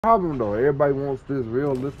Problem though, everybody wants this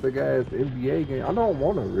realistic ass NBA game. I don't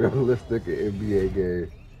want a realistic NBA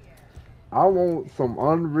game. I want some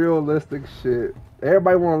unrealistic shit.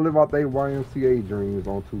 Everybody want to live out their YMCA dreams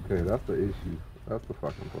on 2K. That's the issue. That's the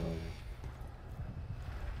fucking problem.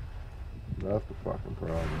 That's the fucking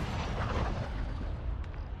problem.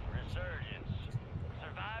 Resurgence.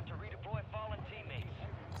 Survive to redeploy fallen teammates.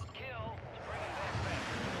 Kill to bring them back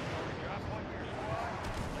faster. Drop point for your squad.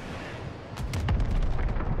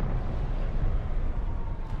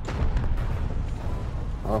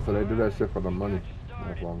 Also, they do that shit for the money.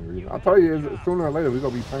 That's the only reason. I tell you, sooner or later we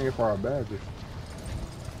gonna be paying for our badges.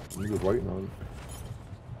 We just waiting on it.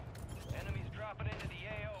 Enemies dropping into the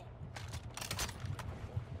AO.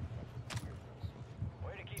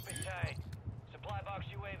 Way to keep it tight. Supply box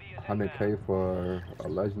UAV is inbound. 100K for a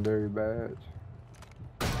legendary badge.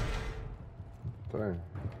 Dang.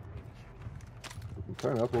 I'm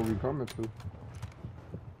telling you, that's what we coming to.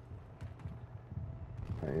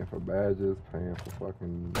 Paying for badges, paying for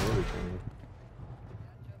fucking everything.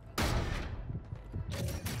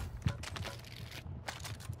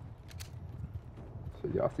 So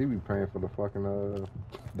y'all see me paying for the fucking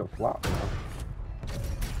the flop now.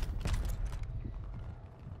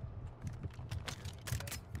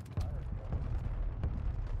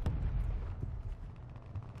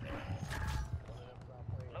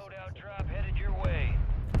 Loadout drop headed your way.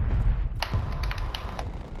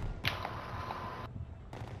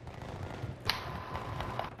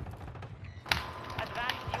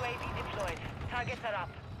 Advanced UAV deployed. Targets are up.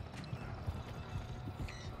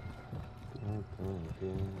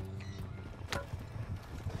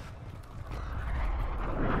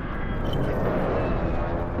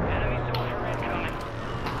 Enemy soldier incoming.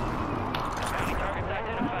 Bounty targets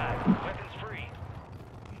identified. Weapons free.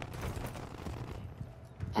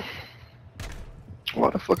 Why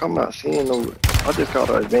the fuck I'm not seeing no? I just got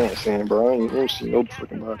an advance in, bro. I ain't see no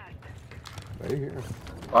fucking body. They here.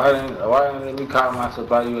 Why didn't we call my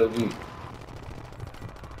supply UAV?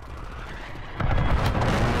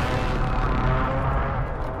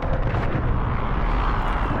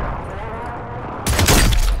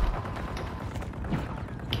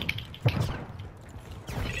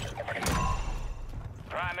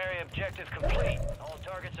 Primary objective complete. All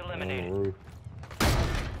targets eliminated. Oh,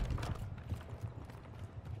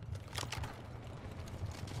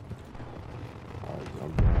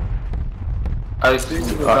 I see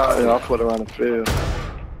you. I put her on the field.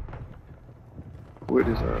 With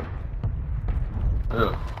his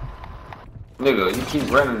Yeah. Nigga, you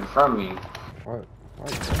keep running from me. what?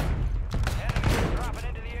 Enemies dropping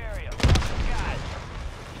into the area. Watch the skies.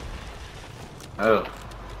 Oh.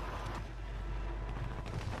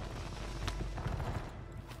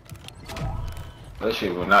 That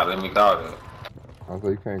shit will not let me call that. I say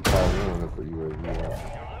you can't call me when it's a UAV. You're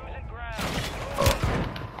losing ground.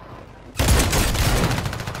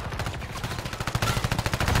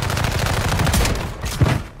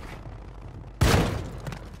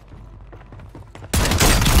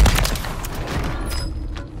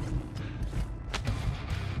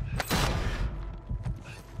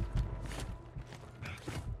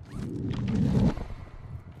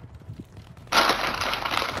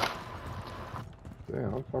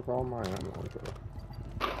 Damn, I'm fuck all my ammo with that.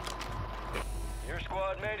 Your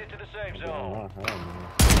squad made it to the safe Damn, zone. I have, man.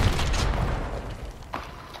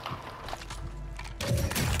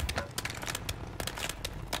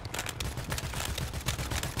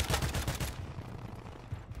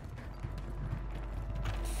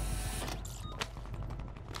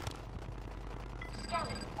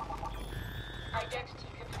 Scanning. Identity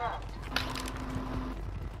confirmed.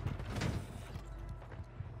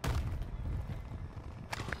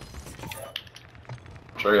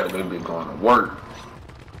 Sure, yeah, they be going to work.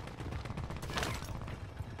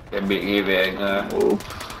 That big heavy ass gun.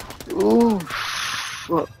 Ooh,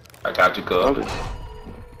 fuck. I got you covered.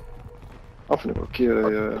 I'm finna go kill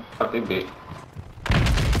that. Fuck that big.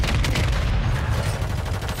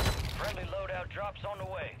 Friendly loadout drops on the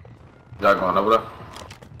way. Y'all going over there?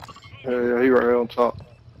 Yeah, he right here on top.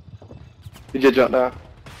 He just jumped down.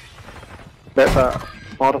 Back side,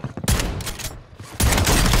 bottom.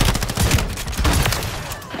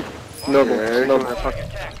 Snowball, fuck.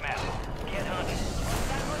 Attack map. Get hunting.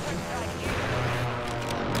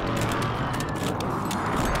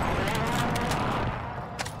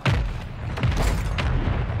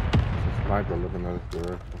 Sniper looking at us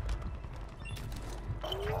direction.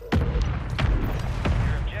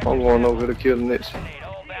 I'm going over to kill the next one. Eliminate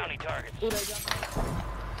all bounty targets.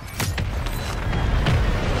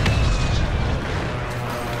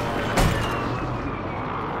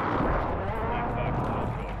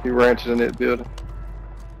 He ran to the net building.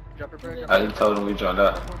 I just told him we joined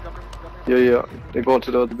up. Yeah. They going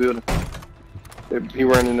to the other building. He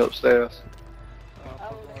running upstairs.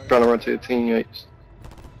 Trying to run to his teammates.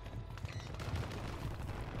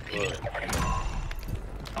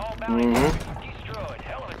 All bounty destroyed.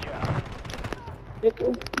 Hell of a job. Let's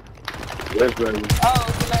go.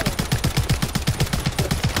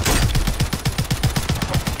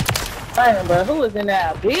 Damn, bro, who was in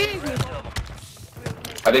that big?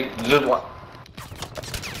 I think just one.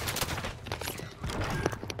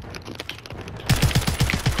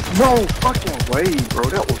 No fucking way, bro.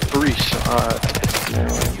 That was 3 shots.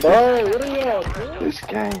 Man. Bro, what are y'all doing? This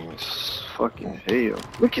game is fucking hell.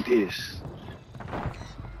 Look at this.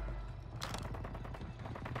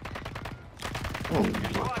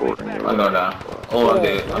 I know now. Oh, I'm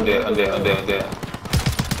dead. I'm dead.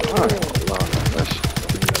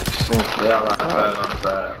 Yeah, I'm on the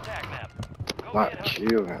side. Attack map. Go Not get him.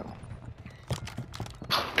 kill him.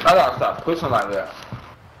 I gotta stop pushing like that.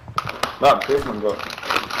 Not pushing, bro.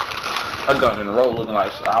 I got in the road looking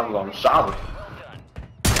like I was on the shower. Well done.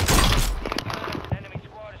 Enemy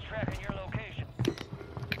squad is tracking your location.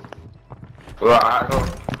 Well, I go.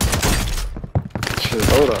 Shit,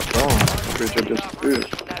 hold up, don't. Bitch, I disappeared.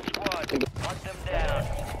 That squad. Hunt them down.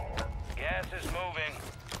 Gas is moving.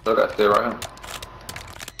 Look, I stay right here.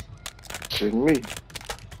 Shit, me.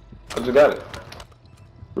 I just got it.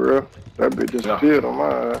 For real. That bitch disappeared on my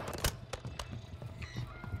eye.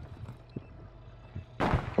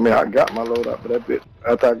 I mean, I got my load up, but that bitch,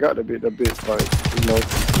 after I got that bitch, like, you know.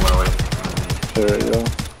 Yeah.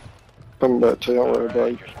 Coming back to you, don't worry about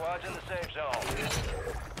it. Your squad's in the safe zone.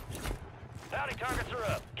 Bounty targets are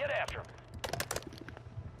up. Get after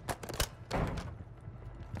them.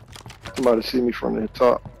 Somebody see me from the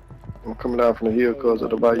top. I'm coming down from the hill because of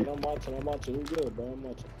the bayou. I'm watching. We good, bro. I'm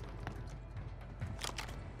watching.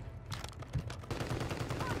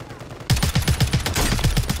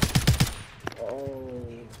 Oh,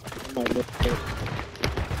 my God.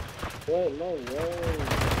 What? No way.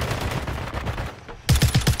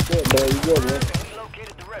 Good, bro. You good, bro? We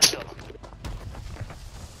located the rest of them.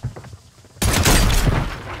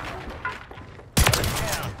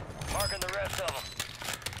 Down. Marking the rest of them.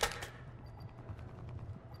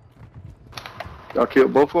 Y'all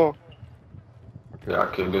killed both of them? Yeah, I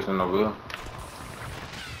killed this one over here.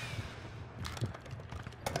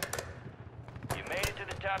 You made it to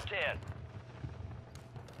the top 10.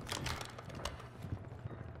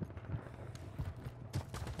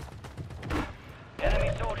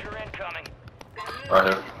 Enemy soldier incoming. Right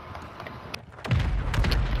here.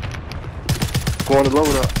 Going to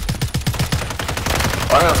load up.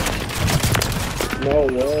 Right here. No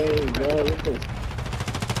way, bro. What the?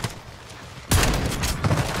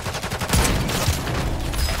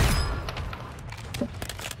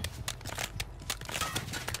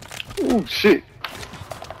 Ooh, shit.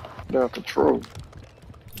 Down control.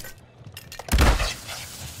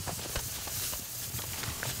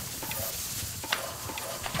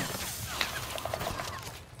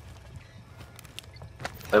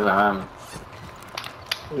 They're behind me.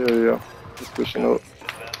 Yeah. He's pushing up.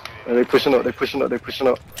 And they pushing up. Ready.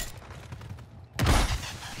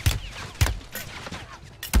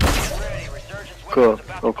 Resurgence Cool. window is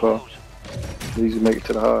about to Okay. close. Easy to make it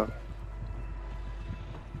to the high.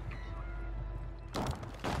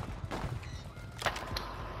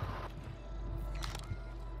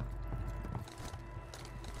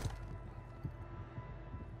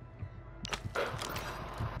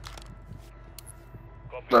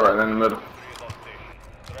 They're right in the middle.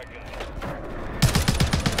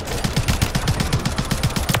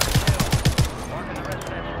 Marking the rest of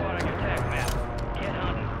that squad on your attack map. Get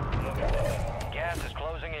hunting. Gas is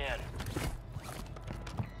closing in.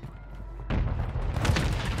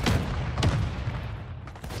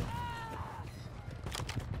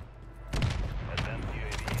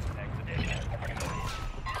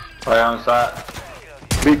 Right on the side.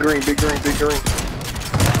 Big green. Safe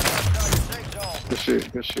zone.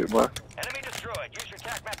 Good shit, boy. Enemy destroyed. Use your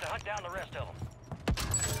attack map to hunt down the rest of them.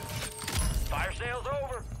 Fire sales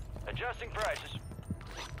over. Adjusting prices.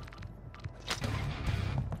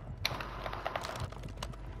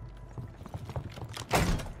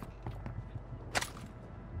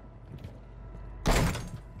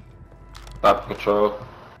 Stop control.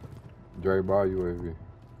 Dre ball UAV.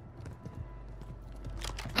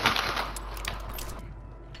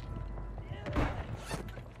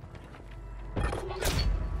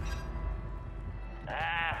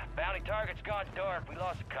 Bounty target's gone dark. We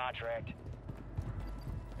lost the contract.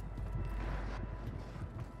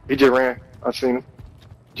 He just ran. I seen him.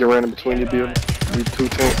 Just ran in between your building. These two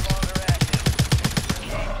tanks. Longer active.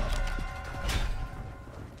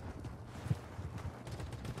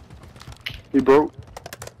 He broke.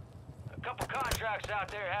 A couple contracts out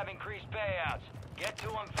there have increased payouts. Get to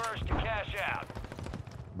them first to cash out.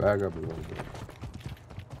 Back up a little bit.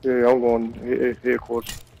 Yeah, I'm going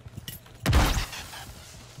headquarters.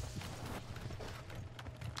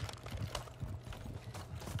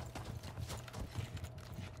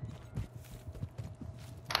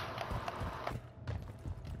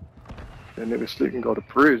 That nigga Slick can go to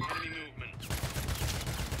prison.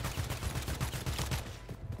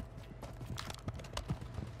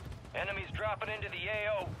 Enemies dropping into the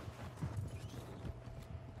AO.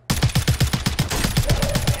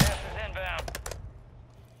 Gas is inbound.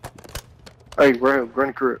 Hey,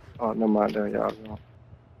 Granny Crib. Oh, never mind that, y'all.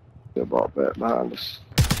 They brought back behind us.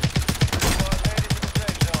 Squad headed to the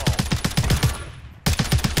safe zone.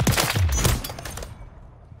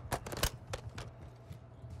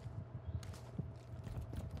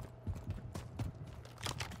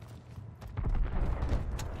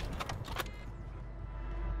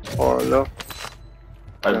 Far left.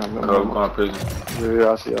 I just Yeah, go to prison.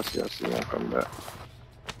 Yeah, I see. I'm coming back.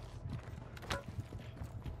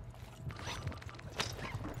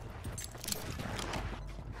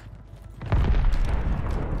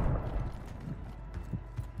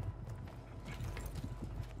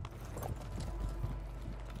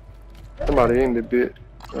 Somebody in the bit.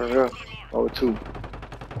 Right here. Oh, two. You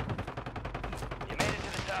made it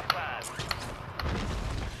to the top 5.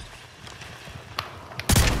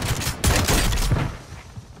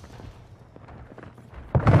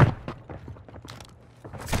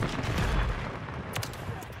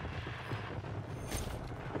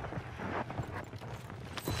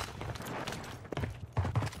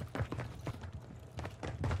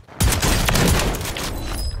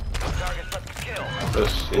 Targets left to kill.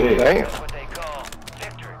 That's shit. Damn. That's what they call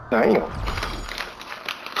victory. Damn.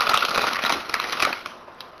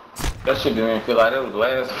 That shit didn't even feel like that was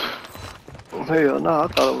last. Hell no, I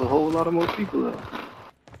thought it was a whole lot of more people there.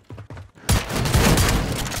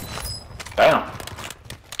 Damn.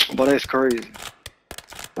 But that's crazy.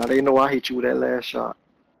 Now they know I hit you with that last shot.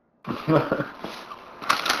 Fine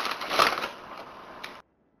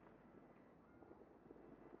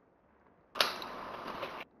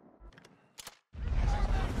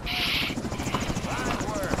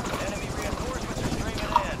work. Enemy reinforcements are streaming in.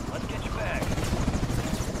 Let's get you back.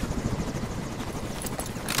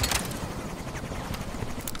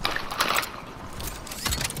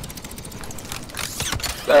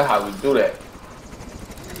 That's how we do that.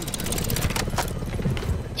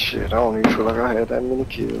 Shit, I don't even feel like I had that many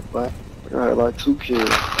kills, but I had like 2 kills.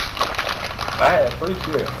 I had 3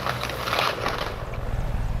 kills.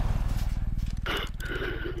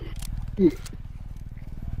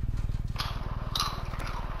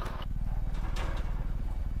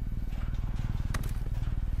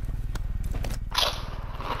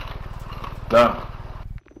 No.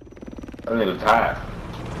 That nigga tired.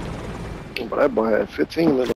 But that boy had 15 little